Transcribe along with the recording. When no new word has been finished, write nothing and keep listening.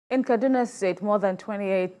In Kaduna State, more than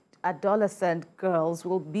 28 adolescent girls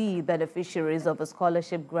will be beneficiaries of a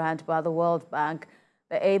scholarship grant by the World Bank.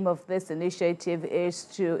 The aim of this initiative is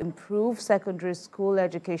to improve secondary school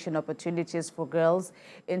education opportunities for girls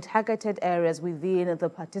in targeted areas within the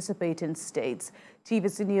participating states.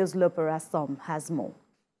 TVC News' Loperasom has more.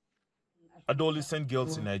 Adolescent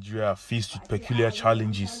girls in Nigeria are faced with peculiar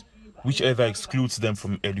challenges, which either excludes them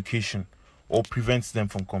from education or prevents them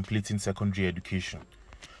from completing secondary education.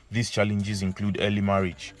 These challenges include early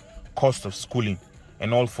marriage, cost of schooling,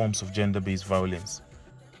 and all forms of gender-based violence.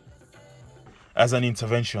 As an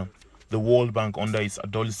intervention, the World Bank, under its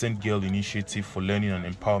Adolescent Girl Initiative for Learning and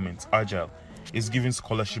Empowerment, AGILE, is giving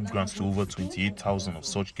scholarship grants to over 28,000 of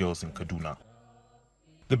such girls in Kaduna.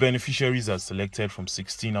 The beneficiaries are selected from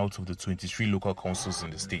 16 out of the 23 local councils in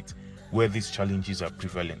the state, where these challenges are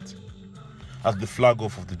prevalent. At the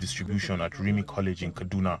flag-off of the distribution at Rimi College in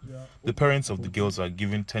Kaduna, the parents of the girls are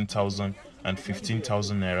given 10,000 and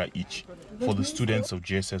 15,000 naira each for the students of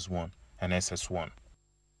JSS1 and SS1.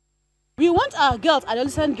 We want our girls,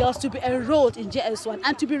 adolescent girls, to be enrolled in JS1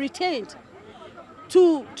 and to be retained,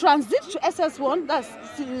 to transit to SS1,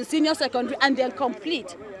 that's senior secondary, and then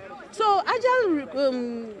complete. So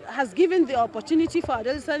AGILE has given the opportunity for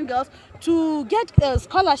adolescent girls to get a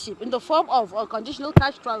scholarship in the form of conditional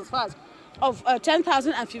cash transfers of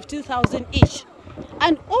 10,000 and 15,000 each,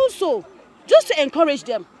 and also just to encourage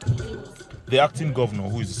them. The acting governor,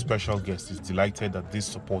 who is a special guest, is delighted at this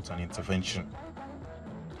support and intervention.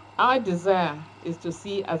 Our desire is to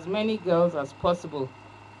see as many girls as possible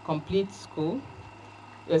complete school,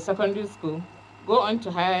 secondary school, go on to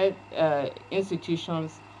higher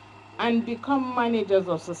institutions, and become managers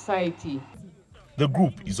of society. The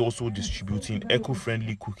group is also distributing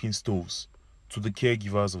eco-friendly cooking stoves to the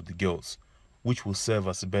caregivers of the girls, which will serve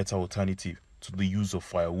as a better alternative to the use of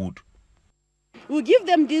firewood. We'll give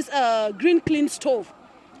them this green clean stove.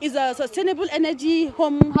 It's a sustainable energy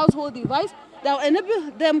household device that will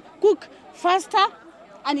enable them cook faster,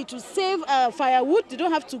 and it will save firewood. They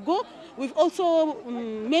don't have to go. We've also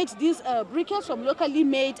made these briquettes from locally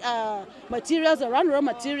made materials, around raw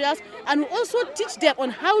materials, and we also teach them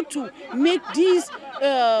on how to make these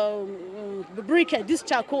briquettes, this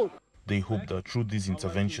charcoal. They hope that through these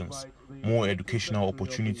interventions, more educational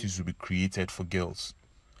opportunities will be created for girls.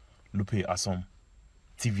 Lupe Asom,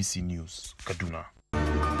 TVC News, Kaduna.